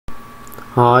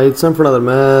Hi, it's time for another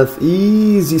math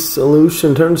easy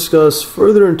solution. Time to discuss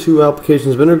further into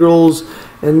applications of integrals,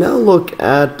 and now look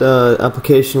at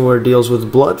application where it deals with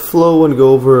blood flow and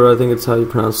go over, I think it's how you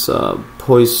pronounce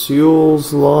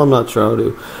Poiseuille's law. I'm not sure how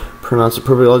to pronounce it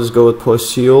perfectly. I'll just go with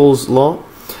Poiseuille's law.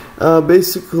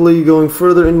 Basically, going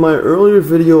further, in my earlier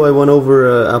video I went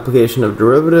over application of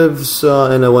derivatives,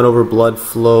 and I went over blood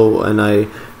flow, and I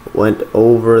went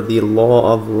over the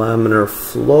law of laminar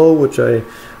flow, which I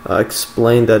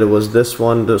explained that it was this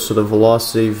one, so the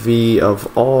velocity v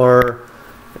of r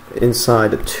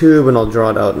inside a tube, and I'll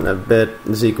draw it out in a bit,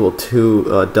 is equal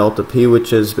to delta p,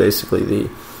 which is basically the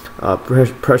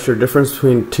pressure difference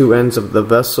between two ends of the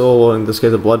vessel, or in this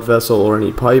case a blood vessel or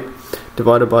any pipe,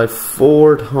 divided by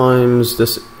 4 times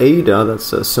this eta,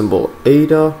 that's a symbol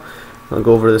eta. I'll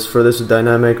go over this further. This is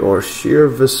dynamic or shear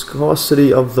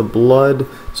viscosity of the blood.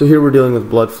 So here we're dealing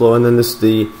with blood flow, and then this is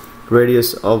the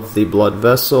radius of the blood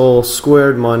vessel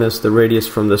squared minus the radius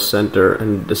from the center,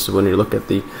 and this is when you look at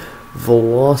the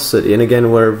velocity. And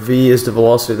again, where v is the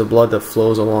velocity of the blood that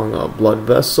flows along a blood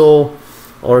vessel,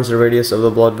 r is the radius of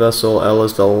the blood vessel, l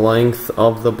is the length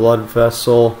of the blood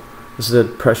vessel. This is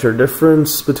the pressure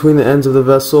difference between the ends of the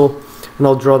vessel, and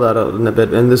I'll draw that out in a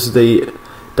bit. And this is the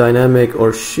dynamic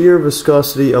or shear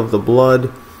viscosity of the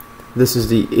blood. This is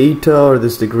the eta, or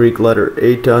this is the Greek letter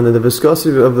eta, and then the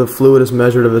viscosity of the fluid is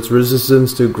measured of its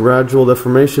resistance to gradual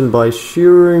deformation by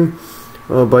shearing,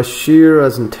 by shear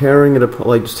as in tearing it,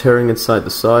 like just tearing it side to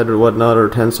side or whatnot, or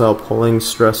tensile pulling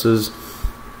stresses.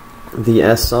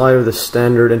 The SI, or the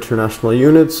standard international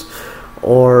units,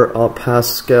 or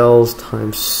pascals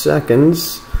times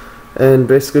seconds. And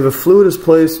basically, if a fluid is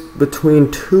placed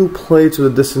between two plates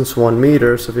with a distance 1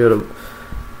 meter, so if you had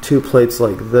two plates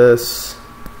like this,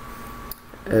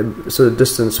 so the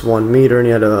distance 1 meter, and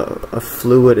you had a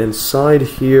fluid inside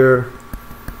here,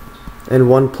 and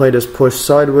one plate is pushed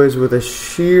sideways with a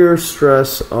shear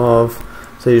stress of,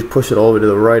 so you push it all the way to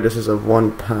the right, this is of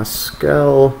 1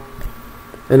 Pascal,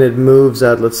 and it moves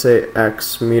at, let's say,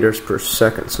 x meters per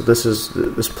second. So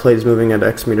this plate is moving at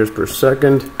x meters per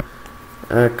second,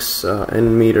 x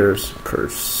in meters per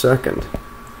second.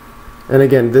 And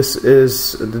again, this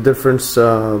is the difference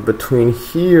between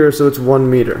here, so it's 1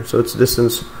 meter, so it's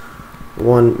distance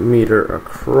 1 meter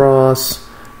across.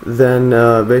 Then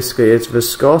basically its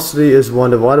viscosity is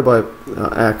 1 divided by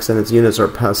x, and its units are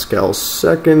Pascal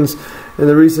seconds. And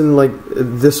the reason, like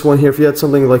this one here, if you had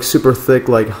something like super thick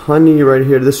like honey right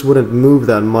here, this wouldn't move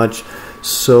that much,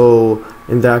 so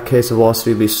in that case the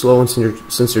velocity would be slow, and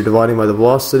since you're dividing by the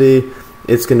velocity,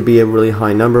 it's going to be a really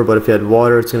high number. But if you had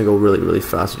water, it's going to go really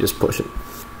fast. You just push it.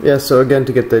 Yeah, so again,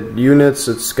 to get the units,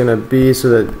 it's going to be, so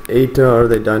that eta, or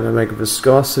the dynamic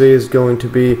viscosity, is going to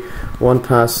be 1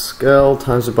 Pascal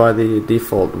times by the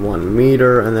default 1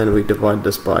 meter, and then we divide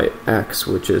this by x,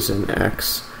 which is in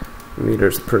x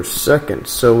meters per second.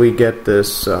 So we get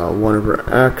this 1 over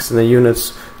x, and the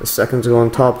units, the seconds go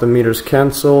on top, the meters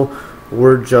cancel.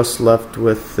 We're just left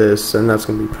with this, and that's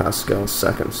going to be Pascal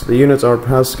seconds. The units are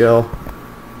Pascal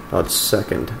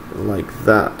second, like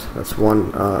that. That's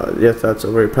one, that's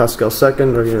over Pascal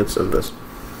second, or units of this.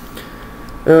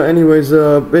 Anyways,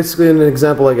 basically an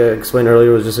example like I explained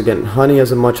earlier was just, again, honey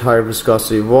has a much higher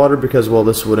viscosity of water because, well,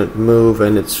 this wouldn't move,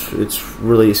 and it's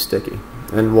really sticky,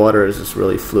 and water is just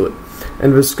really fluid.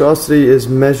 And viscosity is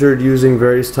measured using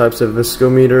various types of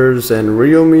viscometers and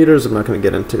rheometers. I'm not going to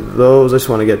get into those. I just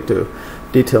want to get into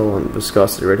detail on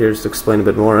viscosity right here, just to explain a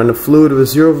bit more. And a fluid with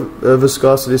zero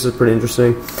viscosity, this is pretty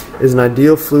interesting, is an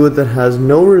ideal fluid that has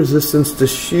no resistance to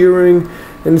shearing,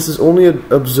 and this is only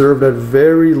observed at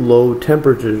very low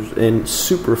temperatures in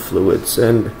superfluids.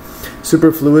 And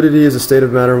superfluidity is a state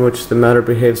of matter in which the matter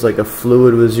behaves like a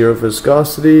fluid with zero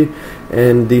viscosity,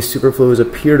 and these superfluids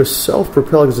appear to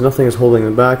self-propel because nothing is holding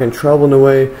them back, and travel in a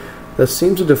way that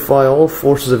seems to defy all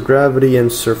forces of gravity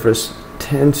and surface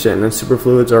tension. And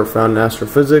superfluids are found in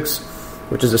astrophysics,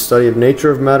 which is a study of nature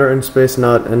of matter in space,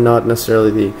 and not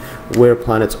necessarily where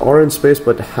planets are in space,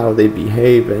 but how they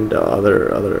behave, and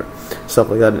other stuff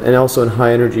like that. And also in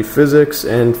high energy physics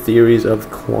and theories of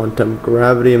quantum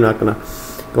gravity. I'm not going to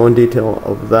go in detail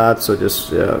of that, so just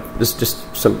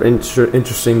some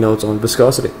interesting notes on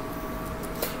viscosity.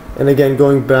 And again,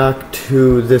 going back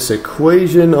to this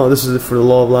equation, this is for the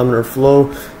law of laminar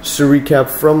flow. Just to recap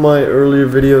from my earlier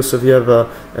video, so if you have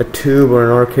a tube, or in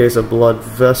our case a blood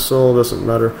vessel, doesn't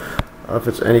matter if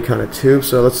it's any kind of tube,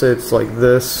 so let's say it's like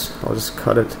this, I'll just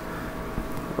cut it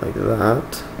like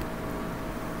that,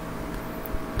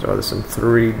 draw this in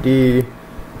 3D.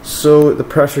 So the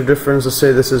pressure difference, let's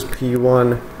say this is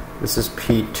P1, this is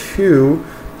P2,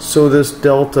 So this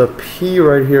delta P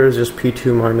right here is just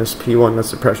P2 minus P1, that's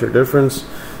the pressure difference.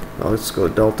 Now let's go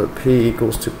delta P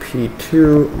equals to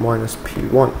P2 minus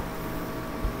P1.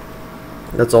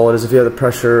 That's all it is if you have the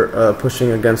pressure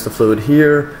pushing against the fluid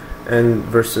here and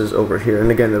versus over here. And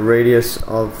again, the radius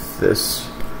of this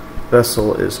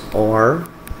vessel is R.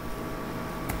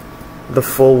 The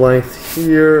full length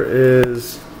here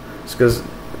is because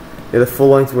the full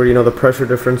length where the pressure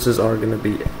differences are going to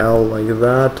be L like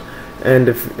that. And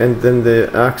then the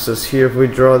axis here, if we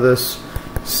draw this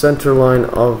center line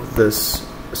of this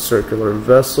circular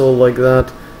vessel like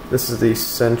that, this is the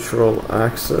central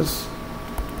axis.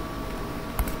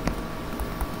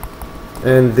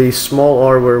 And the small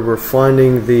r where we're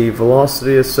finding the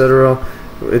velocity, etc.,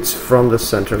 it's from the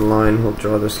center line. We'll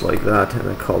draw this like that, and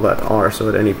I call that r. So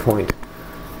at any point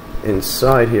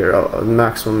inside here,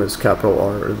 maximum is capital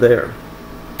R there.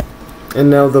 And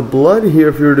now the blood here,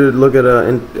 if you were to look at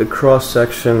a cross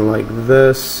section like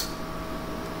this,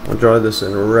 I'll draw this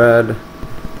in red.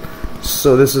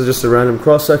 So this is just a random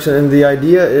cross section, and the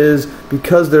idea is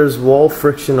because there's wall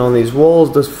friction on these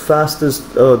walls, the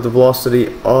fastest the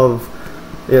velocity of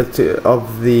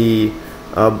the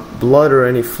blood or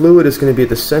any fluid is going to be at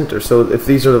the center. So if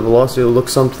these are the velocity, it'll look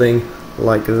something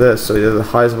like this. So you have the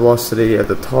highest velocity at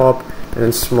the top, and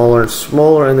then smaller and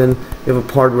smaller, and then you have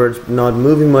a part where it's not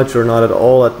moving much or not at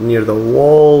all near the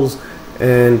walls.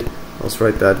 And let's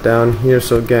write that down here.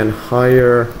 So again,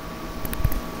 higher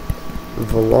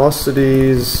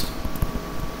velocities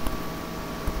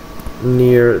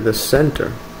near the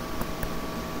center.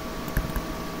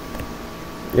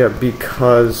 Yeah,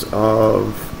 because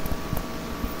of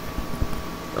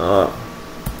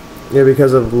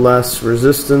less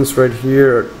resistance right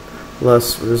here,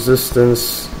 less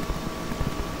resistance.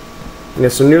 Yeah,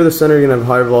 so near the center you're gonna have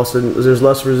higher velocity. There's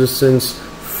less resistance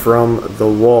from the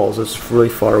walls. It's really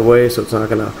far away, so it's not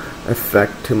gonna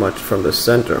affect too much from the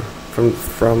center.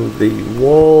 From the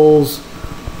walls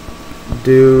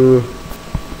due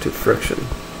to friction.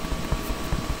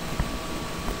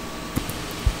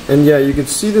 And yeah, you can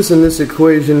see this in this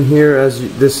equation here. As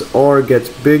this r gets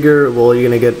bigger, well,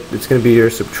 it's gonna be you're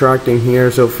subtracting here.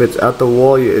 So if it's at the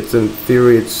wall, it's in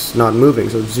theory it's not moving,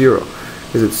 so it's 0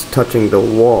 because it's touching the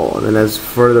wall. And then as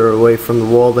further away from the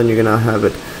wall, then you're gonna have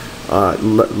it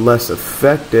less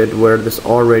affected, where this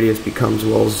r radius becomes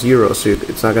 0, so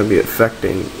it's not gonna be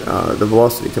affecting the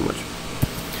velocity too much.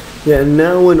 Yeah, and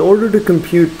now in order to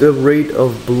compute the rate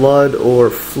of blood or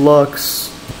flux,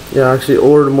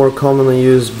 or more commonly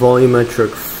used volumetric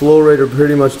flow rate, or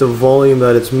pretty much the volume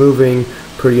that it's moving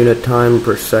per unit time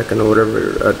per second, or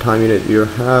whatever time unit you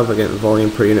have, again volume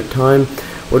per unit time,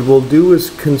 what we'll do is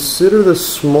consider the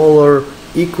smaller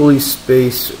equally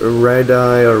spaced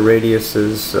radii or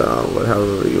radiuses,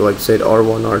 however you like to say it,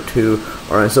 R1, R2,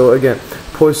 Rn. So again,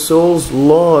 Poiseuille's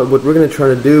law, what we're going to try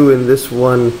to do in this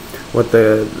one, what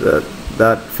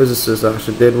that physicist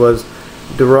actually did was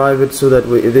derive it so that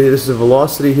this is a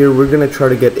velocity here. We're going to try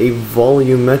to get a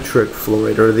volumetric flow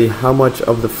rate, or how much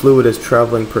of the fluid is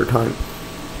traveling per time,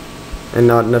 and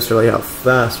not necessarily how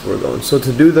fast we're going. So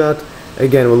to do that,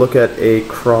 again, we'll look at a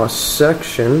cross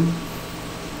section.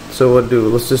 So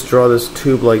let's just draw this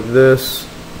tube like this.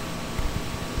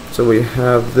 So we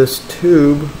have this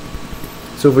tube.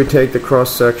 So if we take the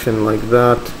cross section like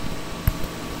that,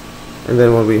 and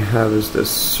then what we have is this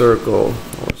circle.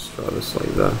 Let's draw this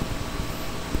like that.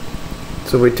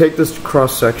 So we take this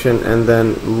cross section and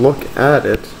then look at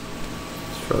it.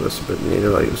 Let's draw this a bit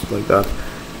neater, like that.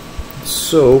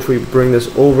 So if we bring this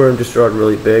over and just draw it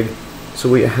really big, so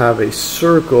we have a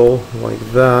circle like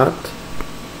that.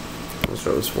 Let's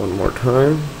draw this one more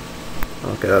time.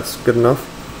 Okay, that's good enough.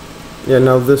 Yeah,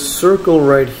 now this circle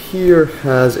right here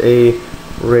has a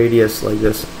radius like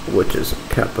this, which is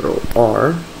capital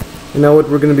R. And now what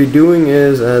we're going to be doing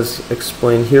is, as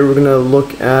explained here, we're going to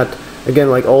look at, again,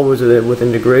 like always with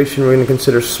integration, we're going to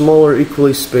consider smaller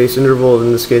equally spaced intervals.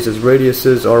 In this case, it's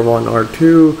radiuses R1,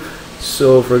 R2.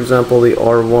 So for example, the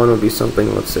R1 would be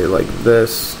something, let's say, like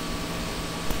this.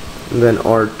 And then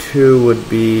R2 would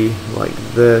be like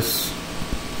this.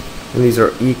 And these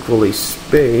are equally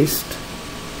spaced,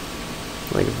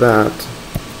 like that.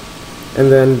 And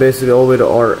then basically all the way to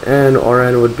Rn.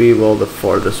 Rn would be, well, the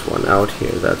farthest one out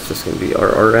here. That's just going to be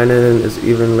Rn is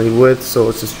evenly width. So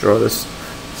let's just draw this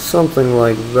something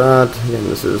like that. Again,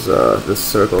 this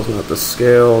circle is not the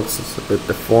scale. It's a bit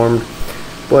deformed.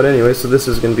 But anyway, so this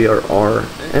is going to be our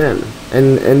Rn.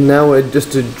 And now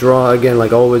just to draw, again,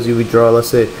 like always, you would draw, let's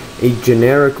say, a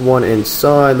generic one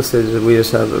inside. Let's say we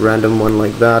just have a random one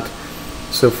like that.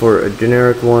 So for a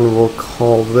generic one, we'll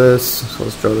call this, so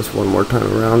let's draw this one more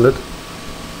time around it.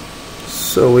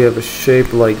 So we have a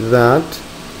shape like that.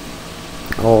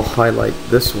 I'll highlight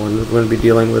this one. We're going to be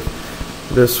dealing with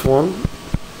this one.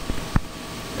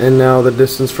 And now the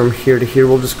distance from here to here,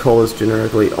 we'll just call this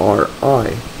generically Ri.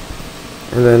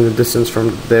 And then the distance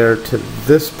from there to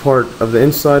this part of the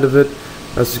inside of it,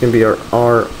 that's just going to be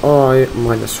our Ri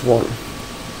minus 1.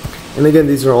 And again,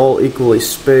 these are all equally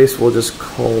spaced. We'll just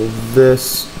call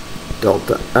this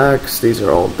delta x. These are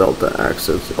all delta x.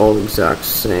 So it's all exact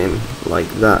same like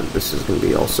that. This is going to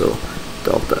be also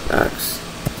delta x.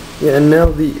 Yeah, and now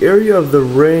the area of the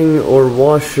ring or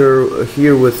washer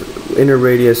here with inner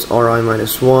radius Ri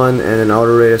minus 1 and an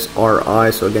outer radius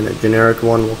Ri, so again a generic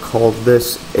one, we'll call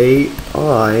this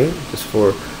Ai, just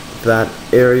for that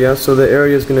area. So the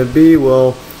area is going to be,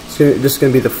 well, it's just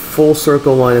going to be the full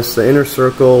circle minus the inner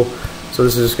circle, so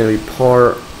this is just going to be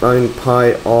pi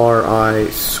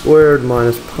Ri squared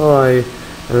minus pi, and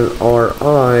then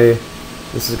Ri,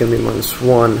 this is going to be minus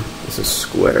 1, this is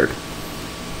squared.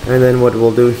 And then what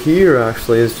we'll do here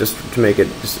actually is just to make it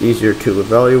just easier to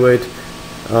evaluate,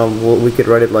 we could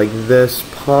write it like this,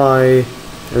 pi, and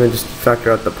then just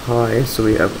factor out the pi, so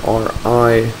we have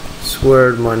Ri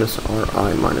squared minus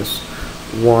Ri minus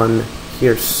 1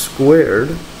 here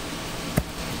squared.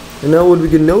 And now what we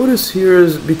can notice here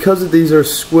is, because these are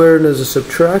squared and as a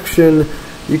subtraction,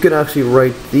 you could actually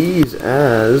write these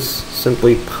as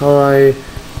simply pi,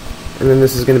 and then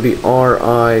this is going to be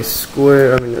Ri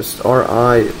squared, it's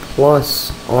Ri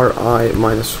plus Ri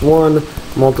minus 1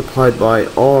 multiplied by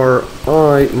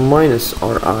Ri minus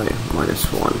Ri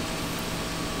minus 1.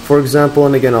 For example,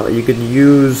 and again, you could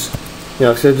use,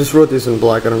 yeah, actually I just wrote this in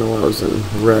black, I don't know why it was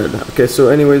in red. Okay, so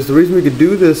anyways, the reason we could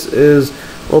do this is,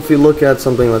 well, if you look at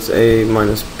something, let's a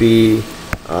minus b,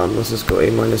 let's just go a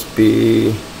minus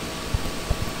b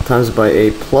times by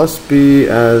a plus b,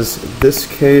 as this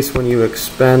case, when you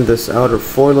expand this out or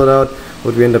FOIL it out,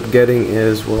 what we end up getting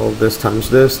is, well, this times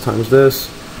this,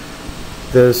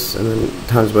 this, and then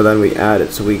times by that, and we add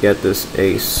it, so we get this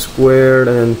a squared,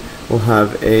 and then we'll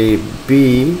have a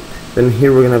b, then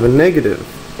here we're going to have a negative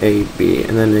ab,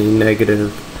 and then a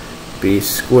negative b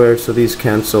squared, so these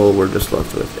cancel, we're just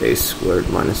left with a squared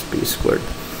minus b squared.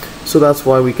 So that's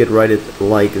why we could write it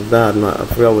like that. I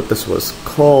forgot what this was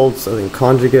called, something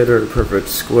conjugate or perfect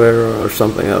square or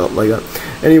something like that.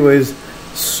 Anyways,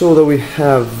 so that we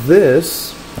have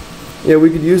this, yeah,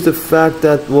 we could use the fact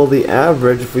that, well, the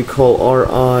average, if we call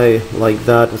Ri like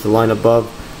that with the line above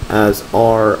as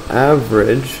R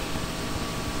average,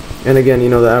 and again, you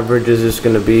know, the average is just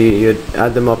going to be, you'd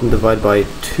add them up and divide by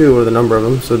 2, or the number of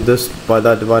them, so this by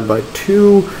that divide by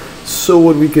 2, so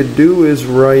what we could do is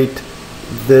write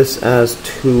this as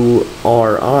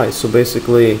 2Ri. So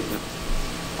basically,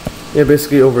 yeah,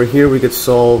 basically over here we could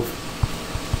solve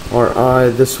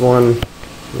Ri, this one,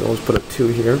 we'll always put a 2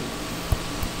 here,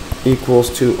 equals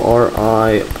to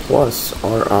Ri plus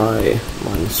Ri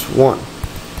minus 1.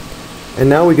 And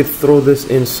now we could throw this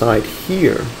inside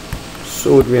here.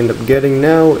 So what we end up getting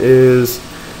now is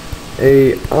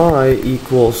Ai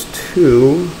equals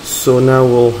 2, so now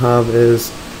we'll have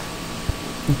is,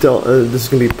 this is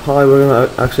going to be pi, we're going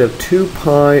to actually have 2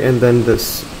 pi and then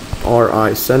this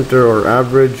Ri center or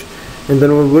average, and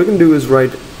then what we're going to do is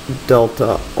write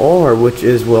delta R, which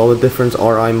is, well, the difference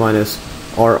Ri minus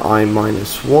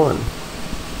 1,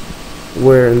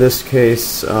 where in this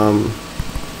case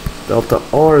delta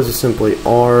R is simply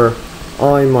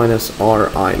Ri minus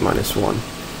Ri minus 1.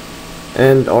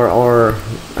 And our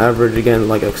average, again,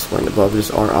 like I explained above, is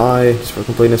Ri, just for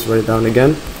completeness, write it down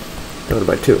again, divided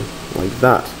by 2, like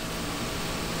that.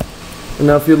 And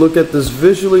now if you look at this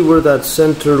visually, where that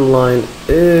center line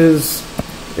is,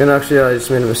 and actually I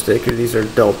just made a mistake here, these are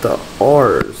delta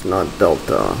R's, not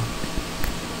delta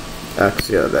X.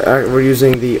 Yeah, we're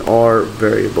using the R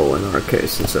variable in our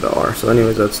case instead of R. So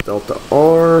anyways, that's delta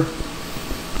R.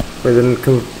 We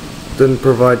didn't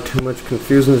provide too much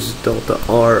confusion. This is delta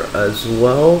R as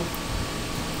well.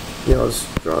 Yeah, let's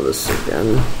draw this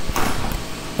again.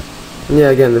 And yeah,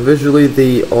 again, visually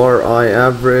the Ri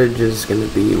average is going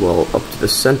to be, well, up to the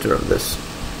center of this.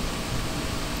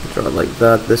 Draw it like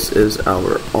that. This is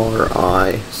our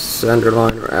Ri center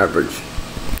line or average.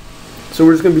 So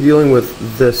we're just going to be dealing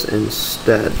with this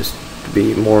instead, just to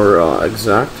be more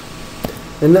exact.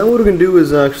 And now what we're going to do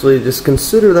is actually just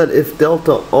consider that if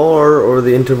delta R, or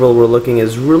the interval we're looking,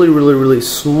 is really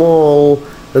small,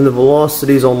 then the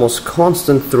velocity is almost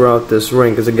constant throughout this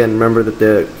ring, because again, remember that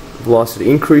the velocity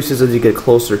increases as you get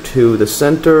closer to the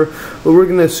center, but we're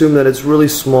going to assume that it's really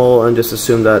small and just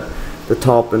assume that the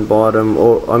top and bottom,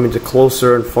 or I mean the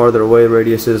closer and farther away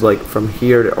radiuses, like from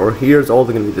here or here, is all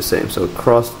going to be the same. So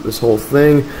across this whole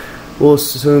thing, we'll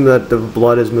assume that the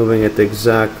blood is moving at the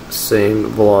exact same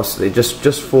velocity,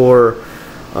 just for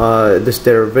this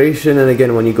derivation. And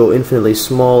again, when you go infinitely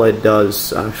small, it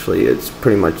does actually, it's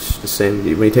pretty much the same.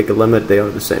 When you take a limit, they are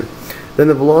the same. Then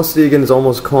the velocity again is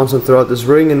almost constant throughout this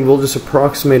ring, and we'll just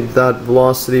approximate that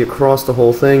velocity across the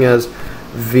whole thing as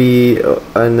V,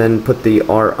 and then put the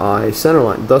Ri center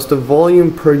line. Thus the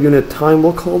volume per unit time,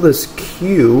 we'll call this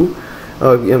Q,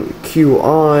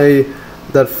 Qi,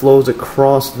 that flows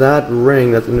across that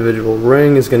ring, that individual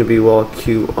ring, is going to be, well,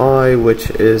 Qi, which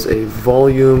is a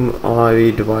volume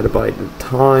I divided by the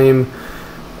time.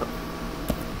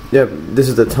 Yeah, this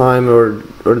is the time, or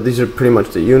these are pretty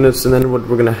much the units. And then what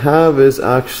we're going to have is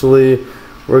actually,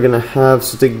 we're going to have,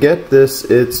 so to get this,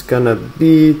 it's going to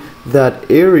be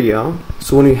that area.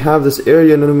 So when we have this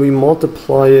area, and then we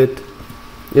multiply it,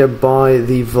 yeah, by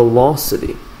the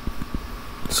velocity.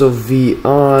 So Vi,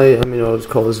 I'll just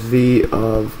call this V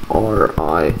of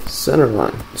Ri center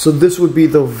line. So this would be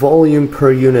the volume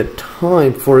per unit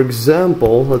time. For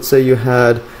example, let's say you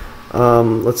had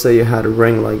a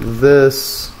ring like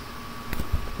this,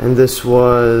 and this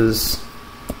was,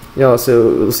 yeah, let's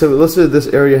say this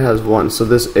area has 1, so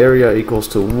this area equals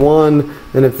to 1,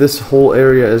 and if this whole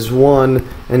area is 1,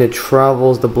 and it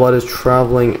travels, the blood is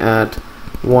traveling at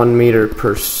 1 meter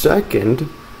per second,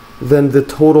 then the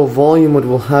total volume, what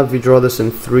we'll have, if you draw this in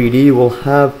 3D, we'll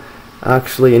have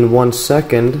actually in 1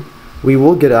 second, we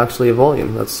will get actually a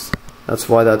volume. That's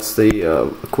why that's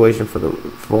the equation for the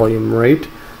volume rate.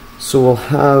 So we'll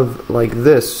have like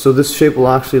this, so this shape will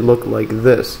actually look like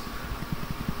this.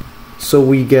 So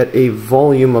we get a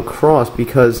volume across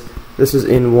because this is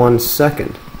in 1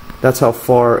 second. That's how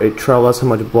far it travels, that's how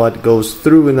much blood goes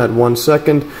through in that 1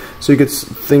 second. So you could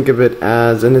think of it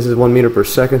as, and this is 1 meter per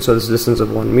second, so this is a distance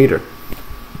of 1 meter.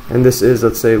 And this is,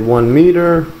 let's say, 1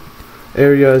 meter,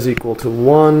 area is equal to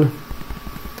 1.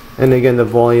 And again, the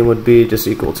volume would be just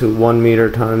equal to 1 meter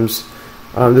times,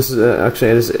 this is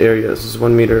actually, this is area, this is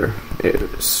 1 meter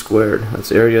squared.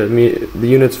 That's area, the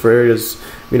units for area is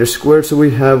meter squared, so we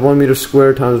have 1 meter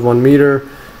squared times 1 meter.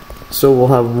 So we'll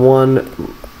have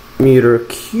 1 meter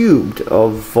cubed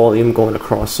of volume going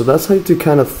across. So that's how to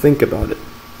kind of think about it.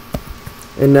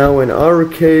 And now in our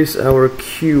case, our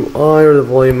Qi, or the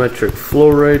volumetric flow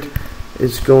rate,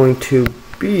 is going to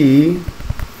be,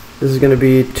 this is going to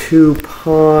be 2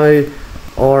 pi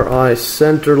Ri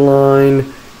center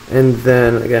line, and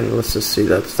then again, let's just see,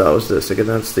 that was this, again,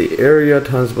 that's the area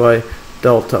times by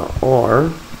delta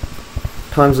R,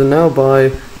 times and now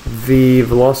by the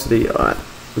velocity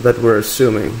that we're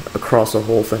assuming across the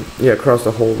whole thing. Yeah, across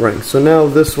the whole ring. So now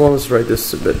this one, let's write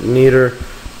this a bit neater.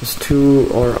 It's 2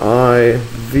 Ri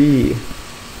V,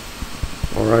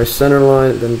 Ri center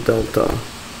line, then delta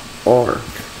R.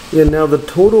 Yeah, now the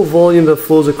total volume that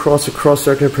flows across a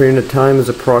cross-section per unit time is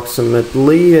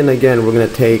approximately, and again, we're going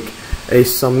to take a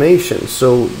summation.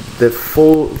 So the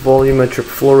full volumetric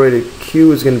flow rate at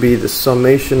Q is going to be the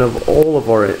summation of all of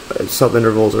our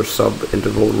subintervals or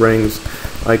subinterval rings,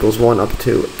 equals 1 up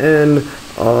to n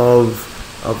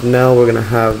of now we're going to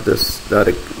have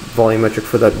that volumetric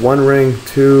for that one ring,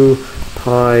 2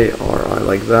 pi Ri,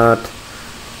 like that,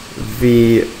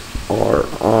 V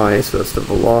Ri, so that's the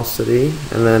velocity,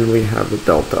 and then we have the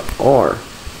delta R.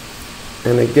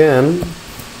 And again,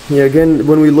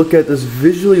 when we look at this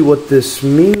visually, what this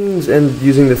means, and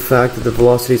using the fact that the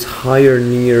velocity is higher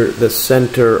near the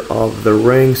center of the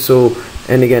ring, so,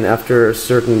 and again, after a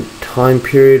certain time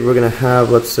period, we're going to have,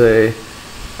 let's say,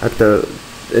 at the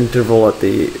interval at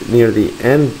near the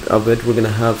end of it, we're going to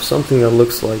have something that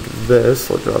looks like this.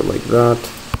 I'll draw it like that,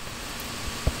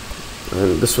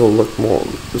 and this will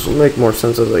make more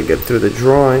sense as I get through the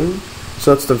drawing.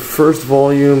 So that's the first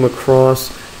volume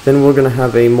across. Then we're going to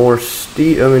have a more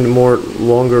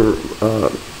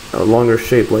longer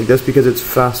shape like this, because it's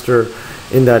faster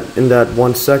in that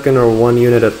 1 second or 1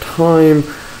 unit at a time.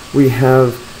 We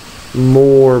have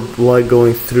more blood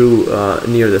going through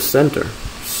near the center.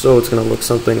 So it's going to look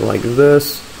something like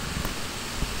this.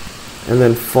 And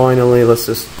then finally, let's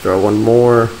just draw one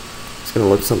more. It's going to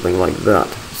look something like that.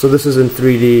 So this is in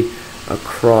 3D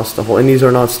across the whole, and these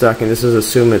are not stacking. This is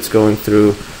assume it's going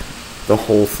through the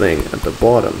whole thing at the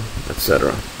bottom,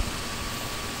 etc.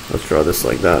 Let's draw this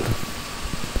like that.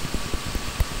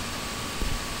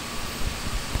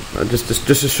 Just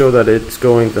to show that it's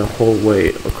going the whole way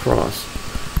across,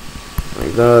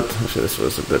 like that. Actually, this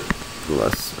was a bit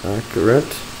less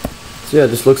accurate. So yeah,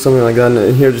 just looks something like that.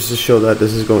 And here, just to show that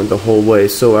this is going the whole way.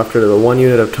 So after the 1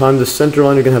 unit of time, the center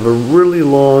line, you're gonna have a really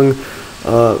long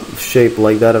shape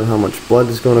like that of how much blood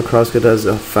is going across. It has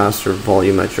a faster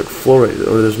volumetric flow rate,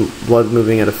 or there's blood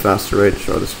moving at a faster rate.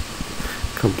 Draw this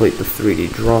complete the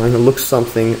 3D drawing. It looks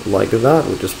something like that,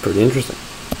 which is pretty interesting.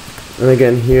 And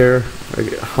again here, a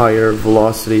higher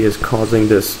velocity is causing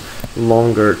this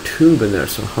longer tube in there,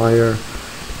 so higher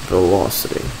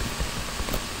velocity.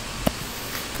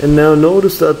 And now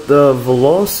notice that the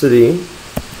velocity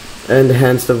and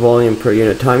hence the volume per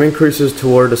unit time increases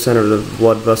toward the center of the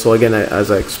blood vessel, again as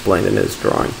I explained in his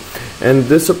drawing. And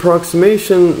this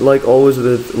approximation, like always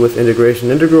with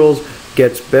integration integrals,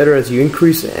 gets better as you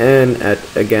increase n at,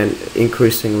 again,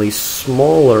 increasingly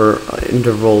smaller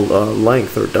interval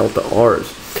length, or delta r's.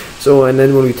 So, and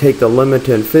then when we take the limit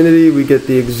to infinity, we get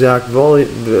the exact value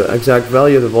of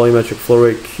the volumetric flow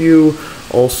rate Q,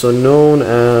 also known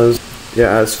as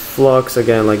flux,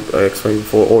 again, like I explained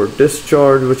before, or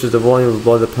discharge, which is the volume of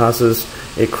blood that passes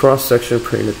a cross-section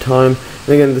per unit time.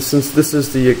 And again, since this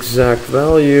is the exact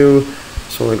value,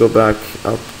 so when I go back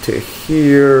up to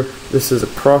here, this is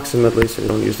approximately, so we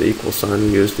don't use the equal sign,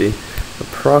 we use the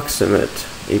approximate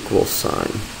equal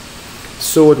sign.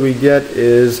 So what we get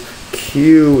is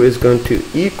Q is going to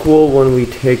equal, when we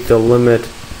take the limit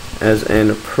as n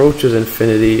approaches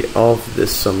infinity, of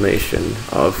this summation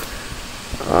of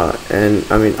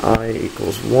I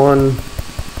equals 1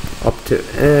 up to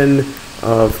n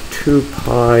of 2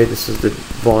 pi, this is the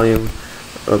volume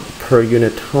per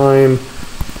unit time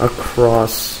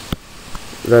across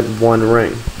that one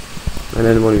ring. And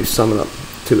then when we sum it up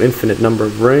to infinite number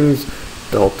of rings,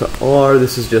 delta r,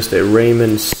 this is just a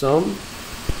Riemann sum,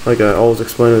 like I always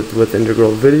explain it with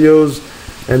integral videos.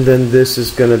 And then this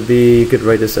is going to be, you could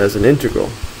write this as an integral.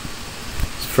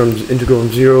 From integral from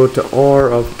 0 to r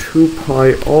of 2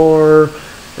 pi r,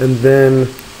 and then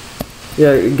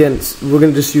again we're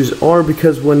going to just use r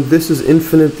because when this is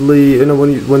infinitely,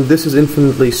 when this is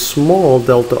infinitely small,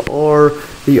 delta r,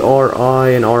 the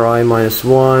ri and ri minus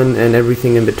 1 and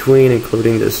everything in between,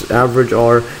 including this average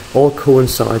r, all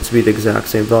coincide to be the exact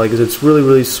same value because it's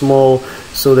really small,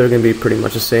 so they're going to be pretty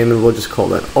much the same, and we'll just call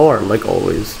that r like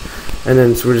always. And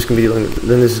then so we're just going to be dealing with,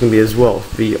 then this is going to be as well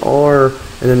vr,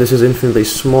 and then this is infinitely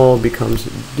small, becomes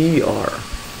dr.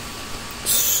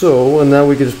 So, and now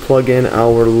we can just plug in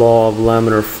our law of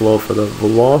laminar flow for the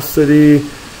velocity,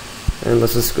 and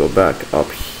let's just go back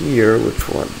up here, which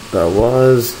one that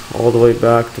was, all the way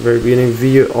back to the very beginning.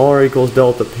 Vr equals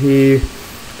delta p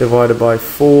divided by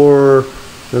 4,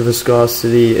 the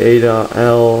viscosity, eta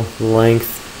L,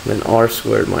 length, and then r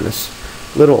squared minus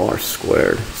little r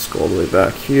squared. Let's go all the way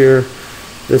back here.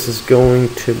 This is going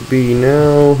to be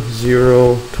now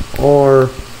 0 to r,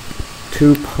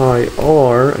 2 pi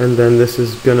r, and then this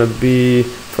is going to be,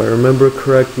 if I remember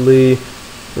correctly,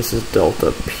 this is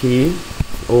delta p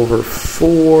over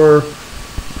 4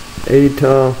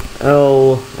 eta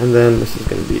L, and then this is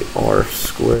going to be r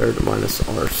squared minus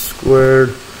r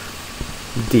squared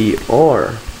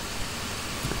dr.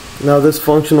 Now this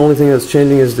function, the only thing that's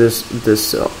changing is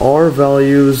this r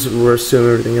values. We're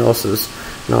assuming everything else is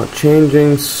not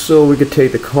changing, so we could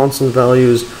take the constant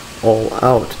values all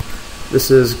out. This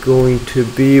is going to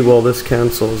be, well, this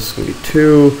cancels, it's going to be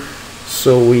 2,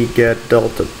 so we get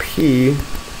delta p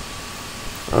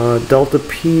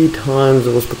times,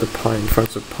 let's put the pi in front,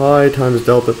 so pi times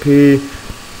delta p,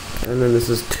 and then this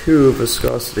is 2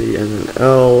 viscosity, and then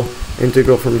L,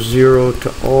 integral from 0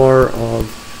 to r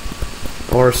of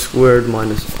r squared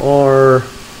minus r.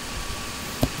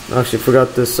 Actually, I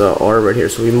forgot this r right here,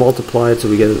 so we multiply it so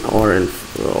we get an r, and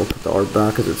I'll put the r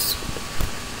back because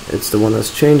it's the one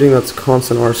that's changing. That's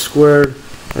constant r squared,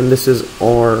 and this is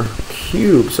r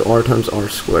cubed, so r times r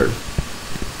squared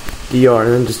dr,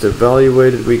 and then just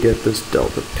evaluate it, we get this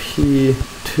delta p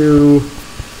 2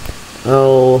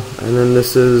 L, and then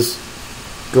this is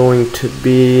going to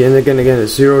be, and again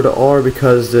it's 0 to r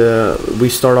because we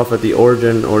start off at the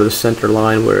origin or the center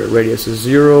line where radius is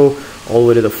 0 all the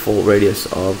way to the full radius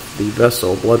of the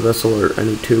vessel, blood vessel, or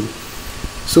any tube.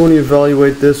 So when you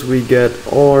evaluate this, we get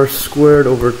r squared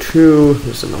over 2,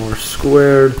 this is an r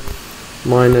squared,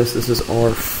 minus this is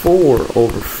r4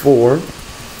 over 4,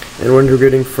 and when you're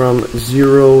getting from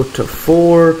 0 to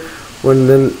 4, when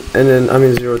then, and then, I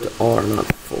mean 0 to r, not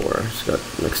 4, I just got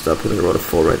mixed up because I wrote a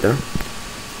 4 right there.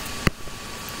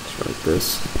 Like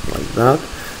this, like that.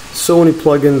 So when you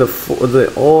plug in the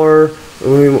r,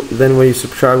 when you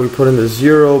subtract, we put in the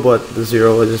 0, but the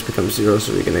 0, it just becomes 0,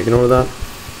 so we can ignore that.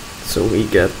 So we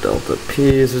get delta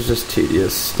p. This is just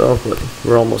tedious stuff, but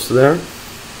we're almost there.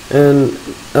 And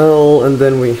L, and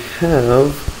then we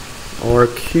have r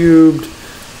cubed.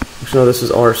 Actually, no, this is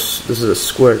r. This is a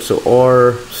squared. So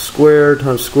r squared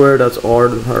times squared. That's r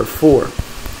to the power of 4,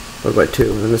 divided by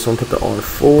 2. And then this one, put the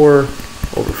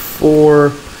r4 over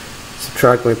 4.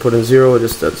 Subtract when we put in 0,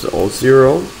 that's all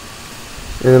 0.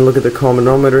 And then look at the common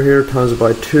denominator here, times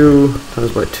by 2,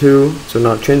 times by 2. So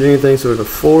not changing anything, so we have a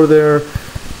 4 there.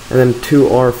 And then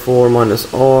 2r4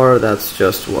 minus r, that's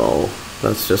just, well,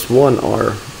 that's just 1r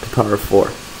to the power of 4.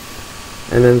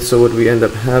 And then so what we end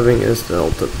up having is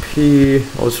delta p,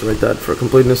 I'll just write that for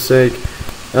completeness sake,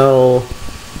 L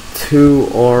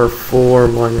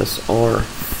 2r4 minus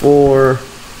r4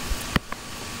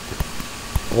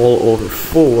 all over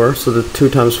 4, so the 2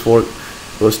 times 4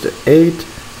 goes to 8,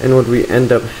 and what we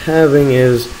end up having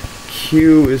is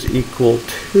Q is equal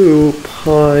to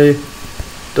pi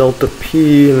delta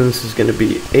P, and this is going to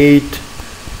be 8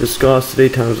 viscosity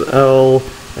times L,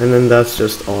 and then that's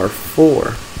just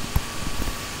R4,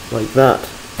 like that.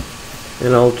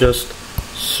 And I'll just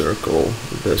circle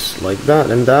this like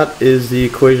that, and that is the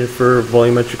equation for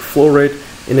volumetric flow rate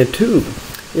in a tube.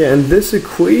 Yeah, and this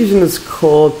equation is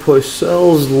called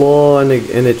Poiseuille's law, and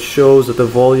it shows that the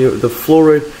flow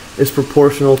rate is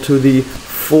proportional to the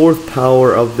 4th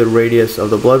power of the radius of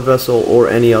the blood vessel or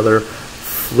any other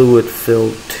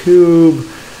fluid-filled tube.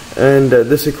 And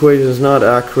this equation is not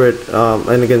accurate,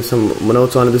 and again some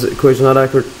notes on it, this equation is not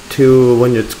accurate to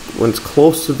when it's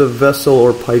close to the vessel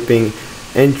or piping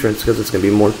entrance, because it's going to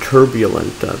be more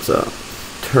turbulent. That's a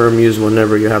term used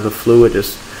whenever you have the fluid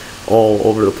just all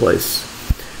over the place.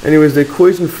 Anyways, the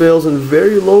equation fails in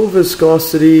very low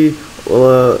viscosity,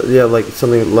 yeah, like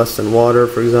something less than water,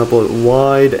 for example,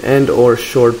 wide and or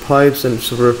short pipes. And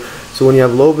so when you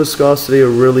have low viscosity, a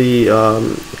really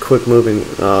quick moving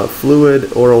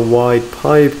fluid, or a wide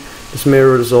pipe, this may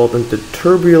result into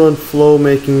turbulent flow,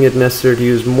 making it necessary to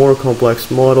use more complex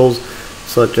models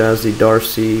such as the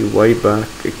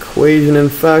Darcy-Weisbach equation. In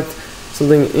fact,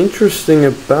 something interesting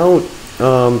about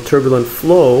turbulent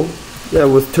flow, yeah,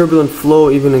 with turbulent flow,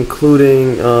 even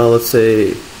including let's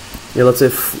say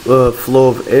flow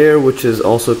of air, which is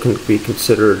also can be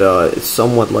considered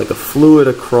somewhat like a fluid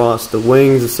across the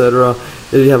wings, etc.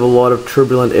 You have a lot of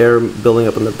turbulent air building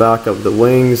up in the back of the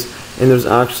wings, and there's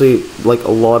actually like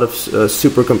a lot of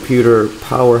supercomputer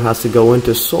power has to go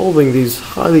into solving these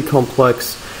highly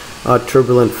complex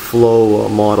turbulent flow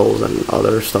models and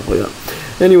other stuff like that.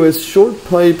 Anyways, short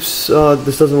pipes,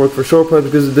 this doesn't work for short pipes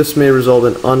because this may result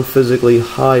in unphysically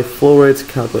high flow rates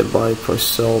calculated by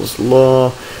Poiseuille's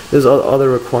law. There's other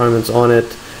requirements on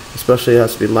it, especially it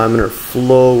has to be laminar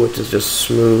flow, which is just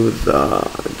smooth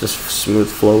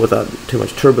flow without too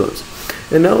much turbulence.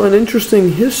 And now an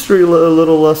interesting history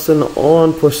little lesson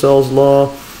on Poiseuille's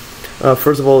law.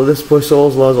 First of all, this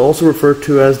Poiseuille's law is also referred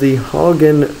to as the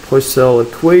Hagen-Poiseuille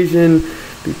equation,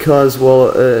 because, well,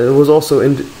 it was also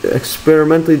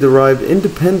experimentally derived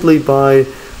independently by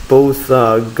both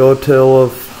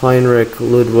Gotthilf Heinrich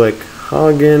Ludwig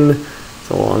Hagen, it's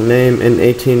a long name, in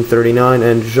 1839,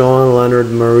 and Leonard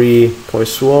Marie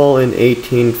Poseuille in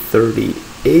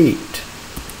 1838.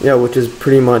 Yeah, which is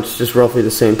pretty much just roughly the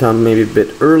same time, maybe a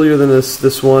bit earlier than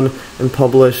this one, and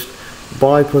published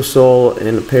by Poseuille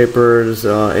in papers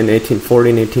in 1840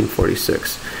 and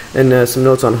 1846. And some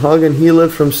notes on Hagen. He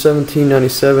lived from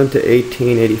 1797 to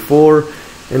 1884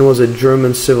 and was a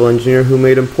German civil engineer who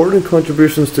made important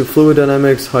contributions to fluid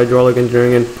dynamics, hydraulic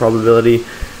engineering, and probability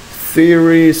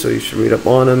theory, so you should read up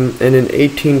on him. And in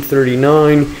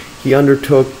 1839 he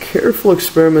undertook careful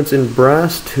experiments in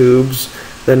brass tubes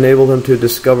that enabled him to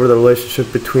discover the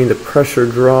relationship between the pressure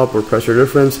drop or pressure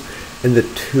difference and the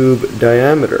tube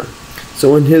diameter.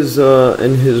 So in his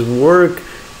work,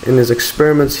 in his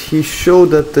experiments, he showed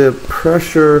that the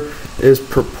pressure is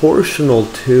proportional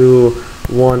to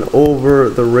 1 over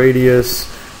the radius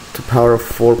to power of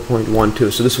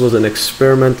 4.12. So this was an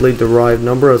experimentally derived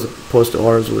number as opposed to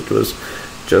ours, which was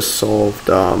just solved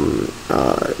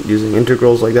using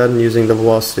integrals like that and using the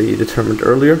velocity determined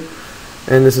earlier.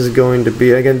 And this is going to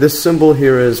be, again, this symbol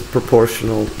here is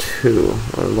proportional to,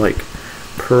 or like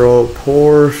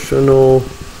proportional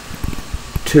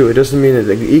to. It doesn't mean it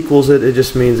equals it, it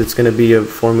just means it's going to be a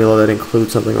formula that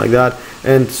includes something like that.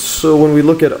 And so when we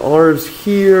look at ours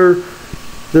here,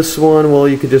 this one, well,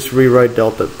 you could just rewrite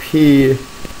delta P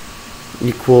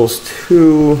equals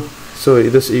 2. So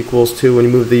this equals 2. When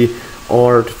you move the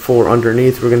R to 4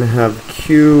 underneath, we're going to have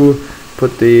Q.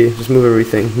 Just move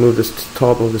everything. Move this to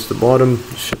top, move this to bottom.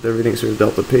 Shift everything, so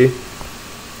delta P.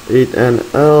 8 and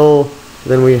L.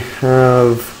 Then we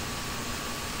have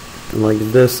like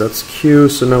this, that's Q.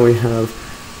 So now we have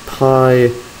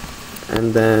pi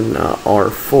and then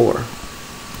R4.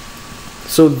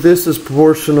 So this is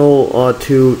proportional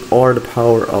to R to the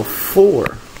power of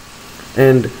 4.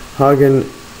 And Hagen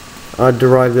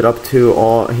derived it up to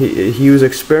he used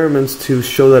experiments to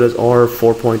show that as R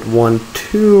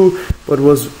 4.12, but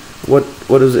was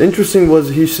what is interesting was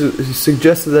he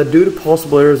suggested that due to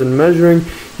possible errors in measuring,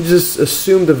 he just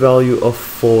assumed the value of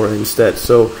 4 instead.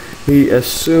 So he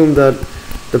assumed that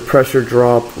the pressure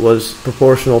drop was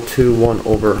proportional to 1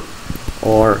 over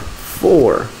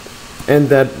R4, and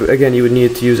that again you would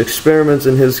need to use experiments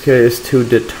in his case to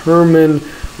determine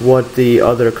what the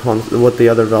other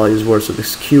values were. So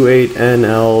this Q8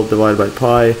 NL divided by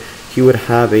pi, he would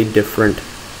have a different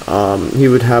he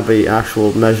would have a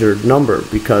actual measured number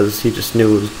because he just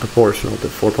knew it was proportional to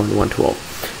 4.112.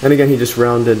 And again, he just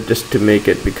rounded just to make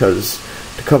it, because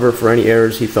to cover for any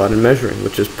errors he thought in measuring,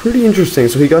 which is pretty interesting.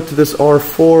 So he got to this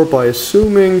R4 by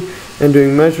assuming and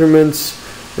doing measurements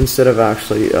instead of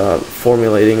actually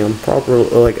formulating them properly,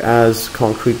 like as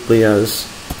concretely as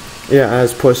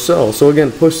Poseuille. So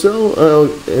again, Poseuille,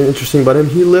 interesting about him,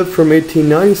 he lived from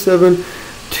 1897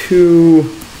 to,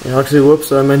 actually,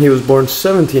 whoops, I meant he was born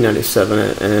 1797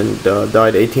 and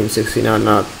died 1869.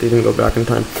 He didn't go back in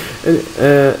time.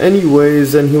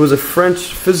 Anyways, and he was a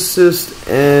French physicist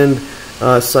and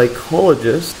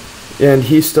psychologist, and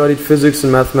he studied physics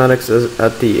and mathematics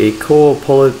at the École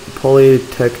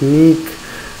Polytechnique,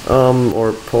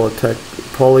 or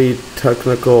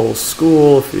Polytechnical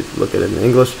School, if you look at it in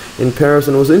English, in Paris,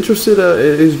 and was interested.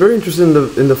 He was very interested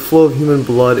in the flow of human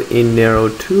blood in narrow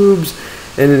tubes.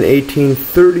 And in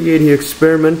 1838 he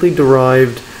experimentally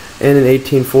derived, and in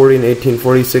 1840 and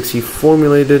 1846 he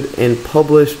formulated and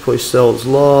published Poiseuille's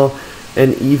law,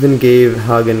 and even gave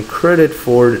Hagen credit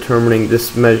for determining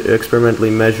this experimentally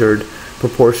measured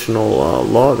proportional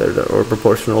law or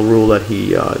proportional rule that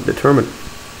he determined,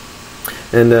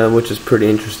 and which is pretty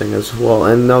interesting as well.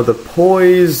 And now the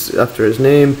poise, after his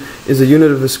name, is a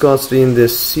unit of viscosity in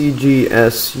this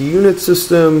CGS unit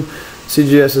system.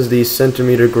 CGS is the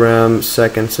centimeter gram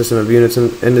second system of units,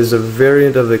 and is a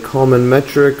variant of the common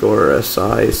metric or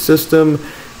SI system,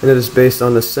 and it is based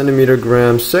on the centimeter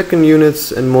gram second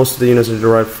units, and most of the units are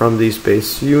derived from these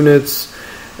base units.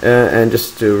 And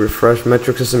just to refresh,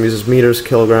 metric system uses meters,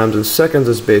 kilograms, and seconds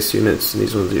as base units, and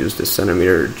these ones use the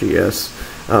centimeter, GS,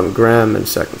 gram, and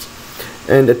seconds.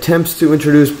 And attempts to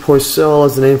introduce Poiseuille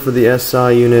as the name for the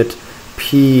SI unit,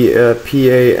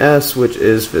 PAS, which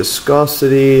is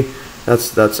viscosity.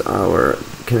 That's our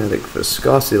kinetic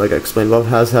viscosity, like I explained above,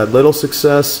 has had little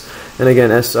success. And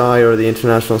again, SI, or the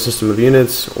International System of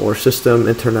Units, or System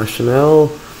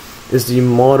International, is the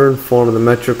modern form of the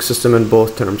metric system, and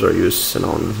both terms are used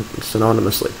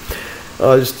synonymously.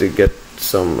 Just to get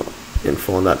some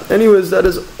info on that. Anyways, that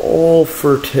is all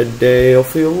for today.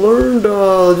 Hopefully you learned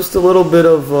just a little bit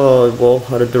of well,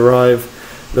 how to derive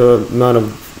the amount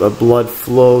of blood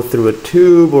flow through a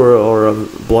tube or a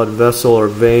blood vessel or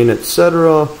vein,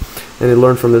 etc. And you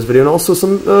learned from this video, and also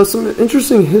some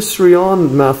interesting history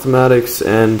on mathematics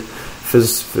and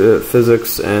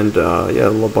physics and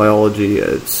biology,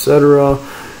 etc.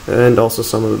 And also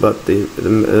some about the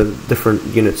different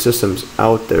unit systems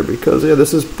out there, because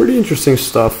this is pretty interesting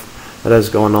stuff that has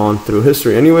gone on through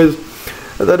history. Anyways,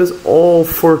 that is all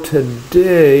for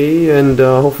today, and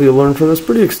hopefully you'll learn from this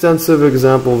pretty extensive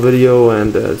example video,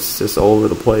 and it's just all over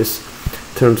the place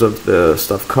in terms of the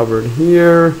stuff covered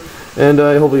here, and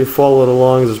I hope you follow it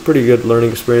along. It's a pretty good learning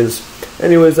experience.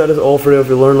 Anyways, that is all for today. If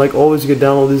you learn, like always, you can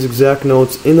download these exact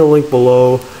notes in the link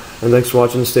below, and thanks for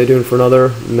watching. Stay tuned for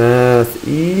another Math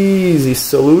Easy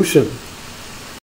solution.